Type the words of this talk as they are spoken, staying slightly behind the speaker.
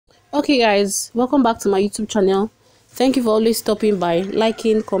Okay guys, welcome back to my YouTube channel. Thank you for always stopping by,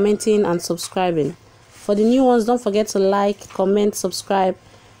 liking, commenting and subscribing. For the new ones, don't forget to like, comment, subscribe,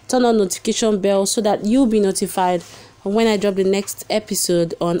 turn on notification bell so that you'll be notified when I drop the next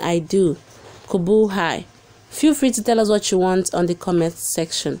episode on I Do quboolhai. Feel free to tell us what you want on the comment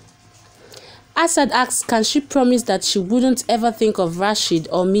section. ASAD asks, can she promise that she wouldn't ever think of Rashid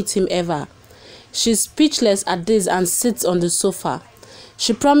or meet him ever? She's speechless at this and sits on the sofa.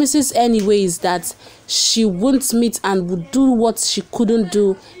 She promises anyways that she won't meet and would do what she couldn't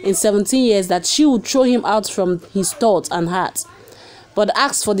do in 17 years, that she would throw him out from his thoughts and heart, but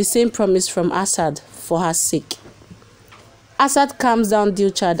asks for the same promise from ASAD for her sake. ASAD calms down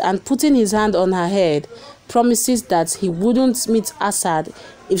Dilchad and, putting his hand on her head, promises that he wouldn't meet ASAD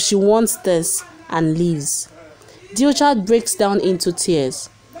if she wants this and leaves. Dilchad breaks down into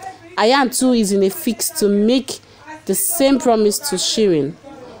tears. Ayan too is in a fix to make the same promise to Shirin,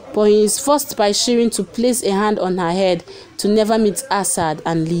 but he is forced by Shirin to place a hand on her head to never meet ASAD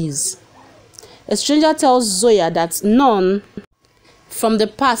and leaves. A stranger tells Zoya that none from the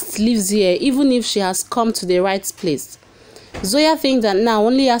past lives here, even if she has come to the right place. Zoya thinks that now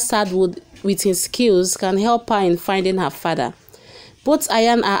only ASAD with his skills can help her in finding her father. Both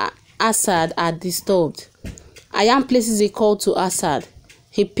Ayan and ASAD are disturbed. Ayan places a call to ASAD.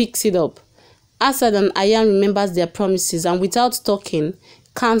 He picks it up. ASAD and Ayan remembers their promises and, without talking,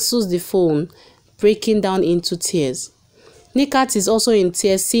 cancels the phone, breaking down into tears. Nikat is also in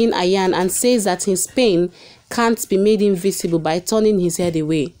tears seeing Ayan and says that his pain can't be made invisible by turning his head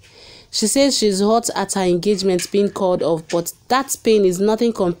away. She says she's hurt at her engagement being called off, but that pain is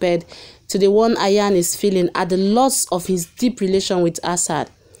nothing compared to the one Ayan is feeling at the loss of his deep relation with ASAD.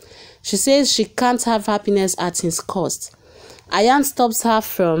 She says she can't have happiness at his cost. Ayan stops her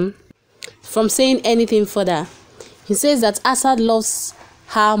from saying anything further. He says that ASAD loves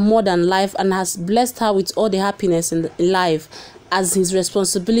her more than life and has blessed her with all the happiness in life as his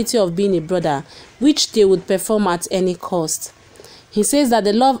responsibility of being a brother, which they would perform at any cost. He says that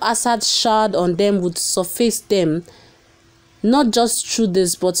the love ASAD showered on them would suffice them, not just through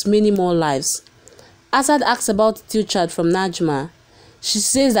this but many more lives. ASAD asks about Dilchad from Najma. She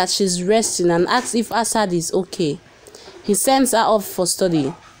says that she's resting and asks if ASAD is okay. He sends her off for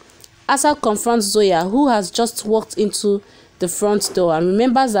study. ASAD confronts Zoya, who has just walked into the front door, and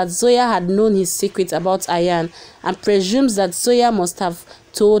remembers that Zoya had known his secret about Ayan and presumes that Zoya must have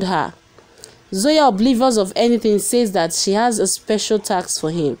told her. Zoya, oblivious of anything, says that she has a special task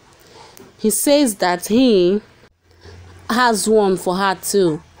for him. He says that he has one for her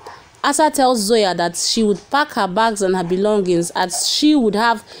too. ASAD tells Zoya that she would pack her bags and her belongings as she would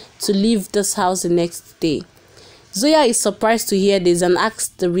have to leave this house the next day. Zoya is surprised to hear this and asks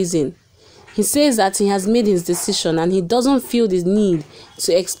the reason. He says that he has made his decision and he doesn't feel the need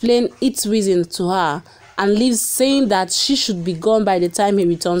to explain its reason to her, and leaves saying that she should be gone by the time he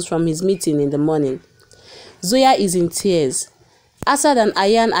returns from his meeting in the morning. Zoya is in tears. ASAD and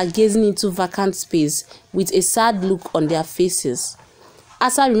Ayan are gazing into vacant space with a sad look on their faces.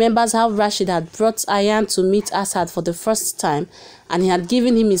 ASAD remembers how Rashid had brought Ayan to meet ASAD for the first time and he had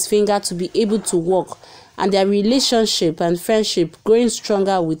given him his finger to be able to walk, and their relationship and friendship growing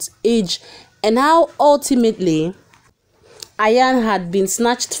stronger with age, and how ultimately Ayan had been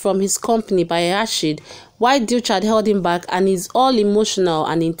snatched from his company by Rashid while Dilchad held him back and is all emotional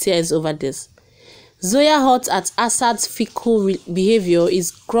and in tears over this. Zoya, hurt at ASAD's fickle behavior, is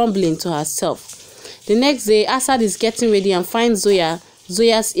grumbling to herself. The next day, ASAD is getting ready and finds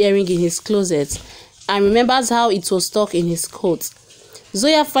Zoya's earring in his closet and remembers how it was stuck in his coat.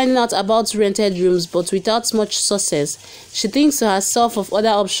 Zoya, finding out about rented rooms but without much success, she thinks to herself of other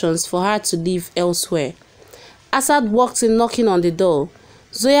options for her to live elsewhere. ASAD walks in, knocking on the door.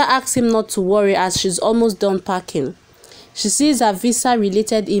 Zoya asks him not to worry as she's almost done packing. She sees her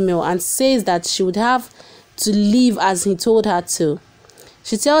visa-related email and says that she would have to leave as he told her to.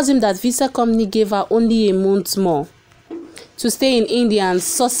 She tells him that visa company gave her only a month more to stay in India and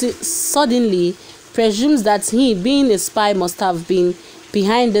suddenly presumes that he, being a spy, must have been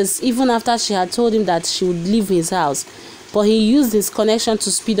behind this even after she had told him that she would leave his house, but he used his connection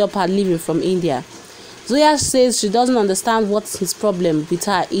to speed up her leaving from India. Zoya says she doesn't understand what his problem with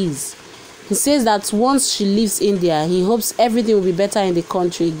her is. He says that once she leaves India, he hopes everything will be better in the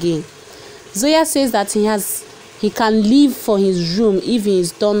country again. Zoya says that he can leave for his room if he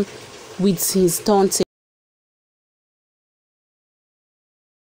is done with his taunting.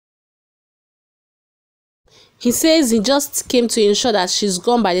 He says he just came to ensure that she's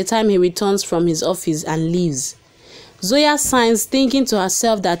gone by the time he returns from his office and leaves. Zoya signs, thinking to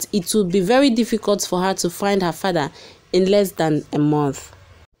herself that it would be very difficult for her to find her father in less than a month.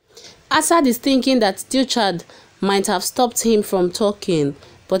 ASAD is thinking that Dilchad might have stopped him from talking,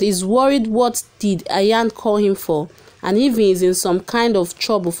 but is worried what did Ayan call him for, and if he is in some kind of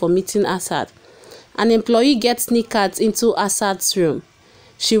trouble for meeting ASAD. An employee gets Nikat into ASAD's room.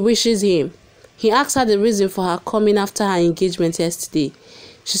 She wishes him. He asks her the reason for her coming after her engagement yesterday.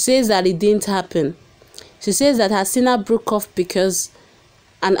 She says that it didn't happen. She says that HASEENA broke off because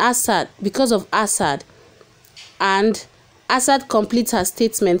of ASAD, and ASAD completes her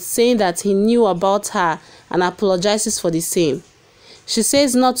statement saying that he knew about her and apologizes for the same. She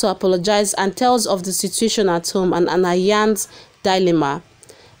says not to apologize and tells of the situation at home and Ayan's dilemma.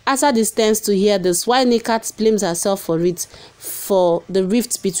 ASAD is tense to hear this, while Nikat blames herself for the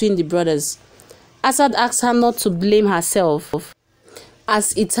rift between the brothers. ASAD asks her not to blame herself,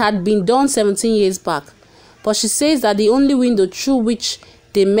 as it had been done 17 years back, but she says that the only window through which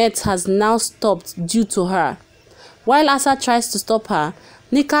they met has now stopped due to her. While ASAD tries to stop her,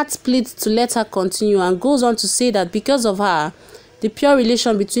 Nikat pleads to let her continue and goes on to say that because of her, the pure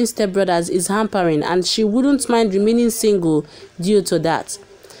relation between stepbrothers is hampering and she wouldn't mind remaining single due to that.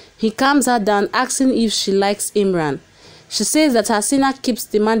 He calms her down, asking if she likes Imran. She says that HASEENA keeps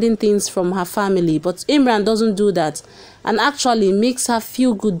demanding things from her family, but Imran doesn't do that and actually makes her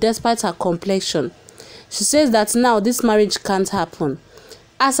feel good despite her complexion. She says that now this marriage can't happen.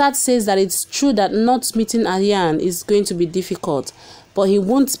 ASAD says that it's true that not meeting Ayan is going to be difficult, but he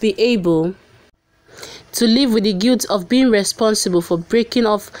won't be able to live with the guilt of being responsible for breaking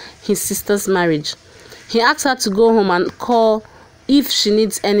off his sister's marriage. He asks her to go home and call if she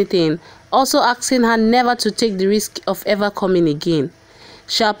needs anything, also asking her never to take the risk of ever coming again.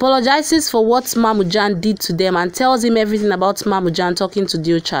 She apologizes for what Mamujan did to them and tells him everything about Mamujan talking to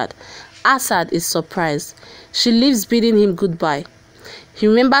Dilchad. ASAD is surprised. She leaves bidding him goodbye. He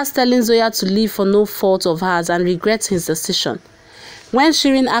remembers telling Zoya to leave for no fault of hers and regrets his decision. When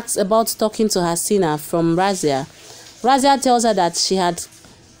Shireen asks about talking to HASEENA from Razia, Razia tells her that she had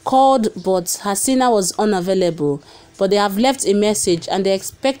called but HASEENA was unavailable, but they have left a message and they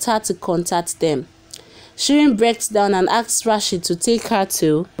expect her to contact them. Shireen breaks down and asks Rashid to take her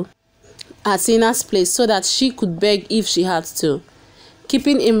to HASEENA's place so that she could beg if she had to,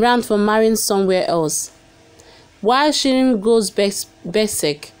 keeping Imran from marrying somewhere else. While Shireen goes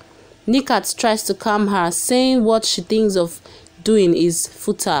berserk, Nikat tries to calm her, saying what she thinks of doing is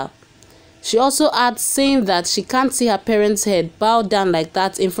futile. She also adds, saying that she can't see her parents' head bowed down like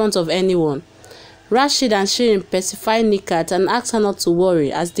that in front of anyone. Rashid and Shireen pacify Nikat and ask her not to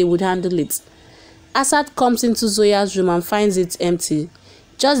worry as they would handle it. ASAD comes into Zoya's room and finds it empty.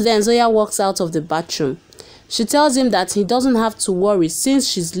 Just then Zoya walks out of the bathroom. She tells him that he doesn't have to worry since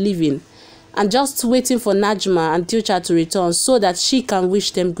she's leaving and just waiting for Najma and Dilchad to return so that she can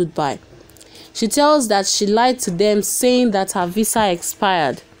wish them goodbye. She tells that she lied to them, saying that her visa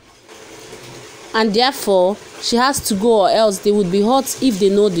expired and therefore she has to go or else they would be hurt if they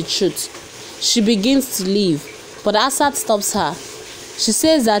know the truth. She begins to leave, but ASAD stops her. She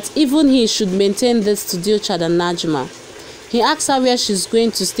says that even he should maintain this to Dilchad and Najma. He asks her where she's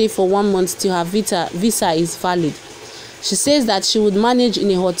going to stay for 1 month till her visa is valid. She says that she would manage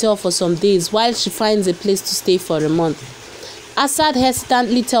in a hotel for some days while she finds a place to stay for a month. ASAD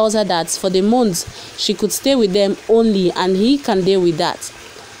hesitantly tells her that for the month she could stay with them only and he can deal with that.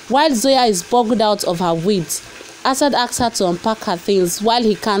 While Zoya is boggled out of her wits, ASAD asks her to unpack her things while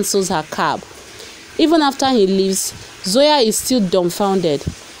he cancels her cab. Even after he leaves, Zoya is still dumbfounded.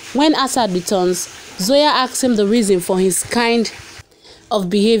 When ASAD returns, Zoya asks him the reason for his kind of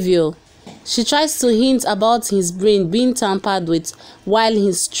behavior. She tries to hint about his brain being tampered with while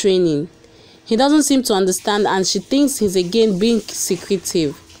he's training. He doesn't seem to understand and she thinks he's again being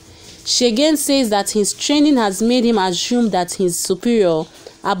secretive. She again says that his training has made him assume that he's superior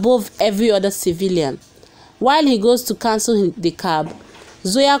above every other civilian. While he goes to cancel the cab,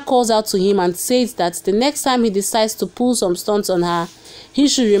 Zoya calls out to him and says that the next time he decides to pull some stunts on her, he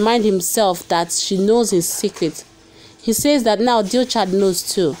should remind himself that she knows his secret. He says that now Dilchad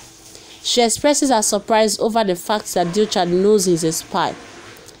knows too. She expresses her surprise over the fact that Dilchad knows he's a spy.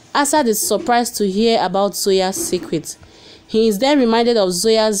 ASAD is surprised to hear about Zoya's secret. He is then reminded of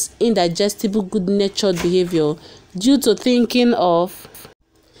Zoya's indigestible good-natured behavior due to thinking of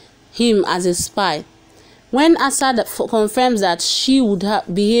him as a spy. When ASAD confirms that she would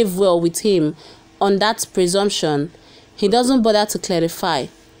behave well with him on that presumption, he doesn't bother to clarify.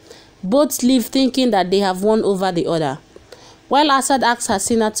 Both leave thinking that they have won over the other. While ASAD asks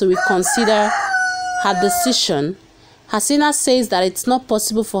HASEENA to reconsider her decision, HASEENA says that it's not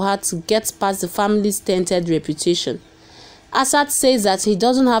possible for her to get past the family's tainted reputation. ASAD says that he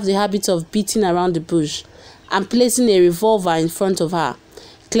doesn't have the habit of beating around the bush and placing a revolver in front of her,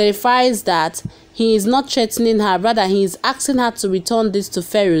 clarifies that he is not threatening her, rather he is asking her to return this to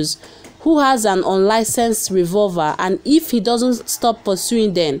Feroz, who has an unlicensed revolver, and if he doesn't stop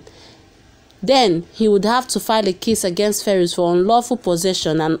pursuing them, then he would have to file a case against Feroz for unlawful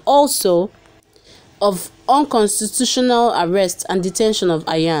possession and also of unconstitutional arrest and detention of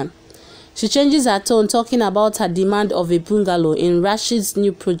Ayan. She changes her tone, talking about her demand of a bungalow in Rashid's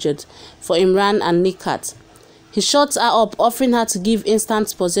new project for Imran and Nikat. He shuts her up, offering her to give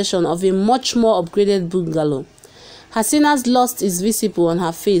instant possession of a much more upgraded bungalow. HASEENA's lust is visible on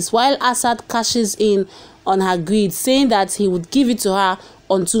her face, while ASAD cashes in on her greed, saying that he would give it to her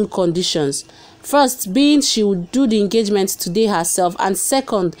on two conditions. First, being she would do the engagement today herself, and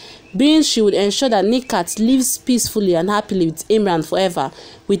second, being she would ensure that Nikat lives peacefully and happily with Imran forever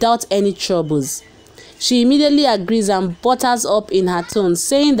without any troubles. She immediately agrees and butters up in her tone,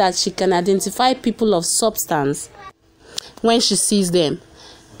 saying that she can identify people of substance when she sees them.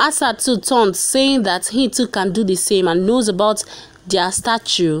 ASAD too turned, saying that he too can do the same and knows about their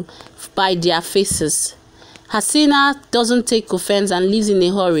stature by their faces. HASEENA doesn't take offense and leaves in a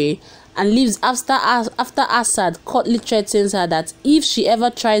hurry, and leaves after ASAD coldly threatens her that if she ever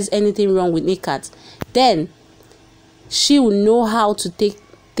tries anything wrong with Nikat, then she will know how to take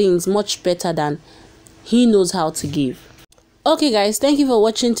things much better than he knows how to give. Okay guys, thank you for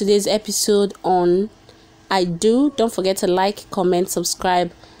watching today's episode on I Do. Don't forget to like, comment,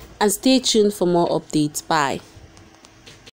 subscribe, and stay tuned for more updates. Bye.